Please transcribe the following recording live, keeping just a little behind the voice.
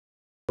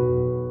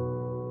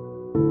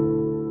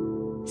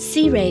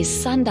Sunrace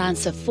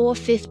Sundancer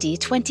 450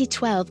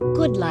 2012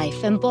 Good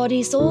Life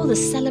embodies all the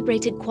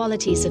celebrated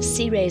qualities of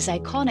Sunrace's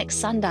iconic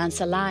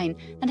Sundancer line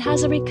and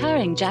has a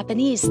recurring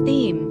Japanese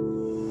theme.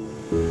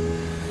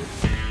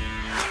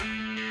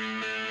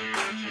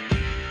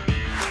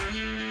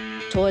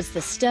 Towards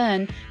the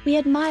stern, we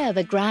admire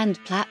the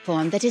grand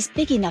platform that is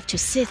big enough to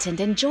sit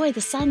and enjoy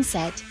the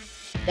sunset.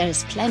 There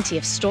is plenty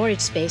of storage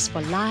space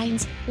for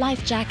lines,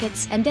 life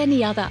jackets, and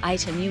any other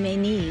item you may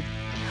need.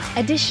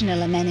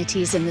 Additional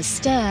amenities in the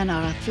stern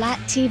are a flat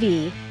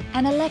TV,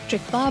 an electric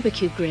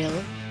barbecue grill,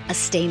 a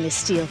stainless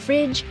steel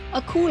fridge,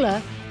 a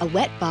cooler, a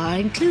wet bar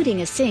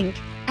including a sink,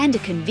 and a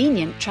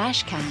convenient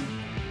trash can.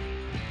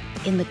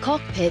 In the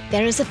cockpit,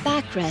 there is a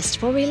backrest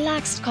for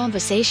relaxed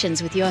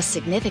conversations with your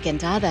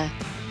significant other.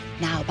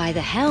 Now, by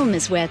the helm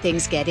is where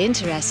things get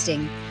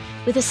interesting.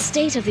 With a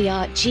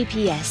state-of-the-art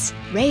GPS,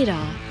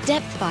 radar,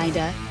 depth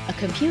finder, a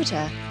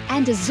computer,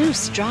 and a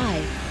Zeus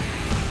drive.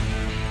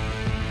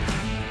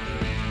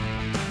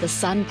 The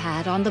sun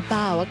pad on the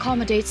bow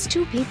accommodates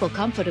 2 people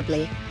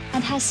comfortably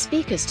and has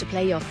speakers to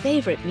play your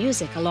favorite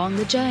music along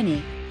the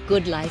journey.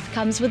 Good Life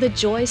comes with a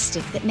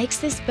joystick that makes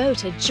this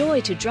boat a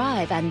joy to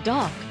drive and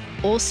dock.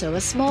 Also,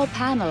 a small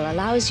panel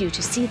allows you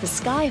to see the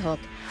skyhook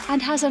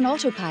and has an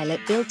autopilot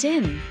built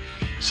in.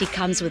 She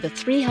comes with a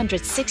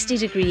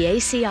 360-degree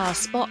ACR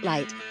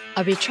spotlight,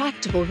 a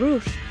retractable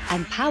roof,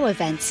 and power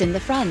vents in the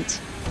front.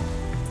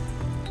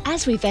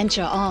 As we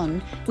venture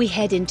on, we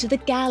head into the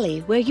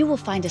galley where you will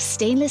find a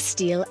stainless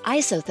steel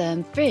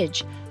isotherm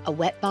fridge, a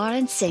wet bar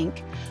and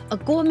sink, a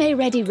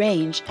gourmet-ready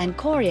range, and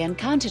Korean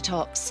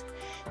countertops.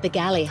 The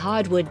galley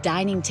hardwood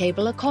dining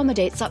table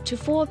accommodates up to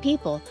 4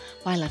 people,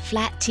 while a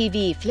flat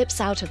TV flips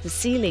out of the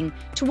ceiling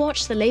to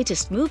watch the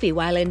latest movie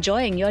while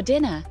enjoying your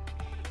dinner.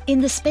 In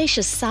the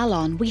spacious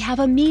salon, we have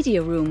a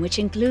media room which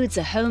includes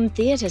a home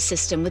theatre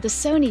system with a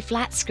Sony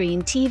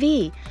flat-screen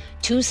TV,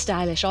 2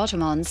 stylish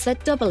ottomans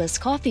that double as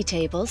coffee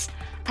tables,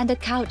 and a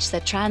couch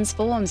that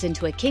transforms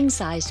into a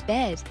king-sized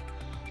bed.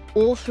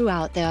 All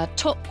throughout there are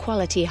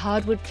top-quality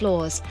hardwood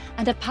floors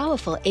and a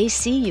powerful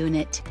AC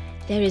unit.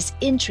 There is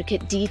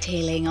intricate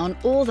detailing on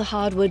all the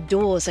hardwood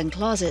doors and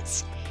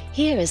closets.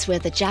 Here is where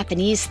the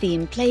Japanese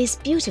theme plays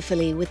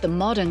beautifully with the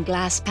modern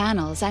glass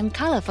panels and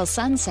colourful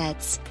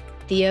sunsets.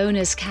 The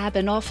owner's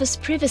cabin offers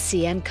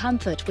privacy and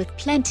comfort with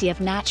plenty of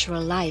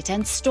natural light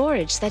and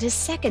storage that is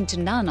second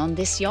to none on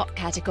this yacht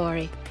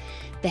category.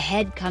 The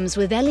head comes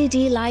with LED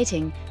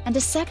lighting and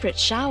a separate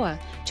shower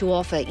to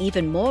offer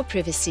even more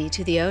privacy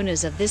to the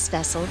owners of this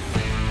vessel.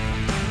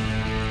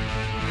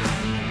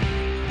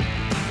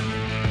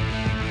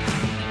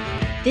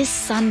 This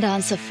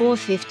Sundancer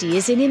 450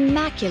 is in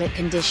immaculate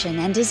condition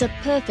and is a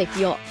perfect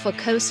yacht for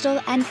coastal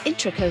and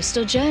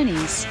intracoastal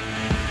journeys.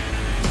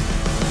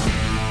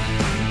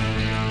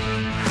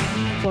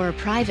 For a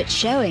private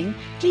showing,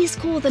 please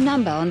call the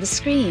number on the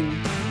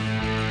screen.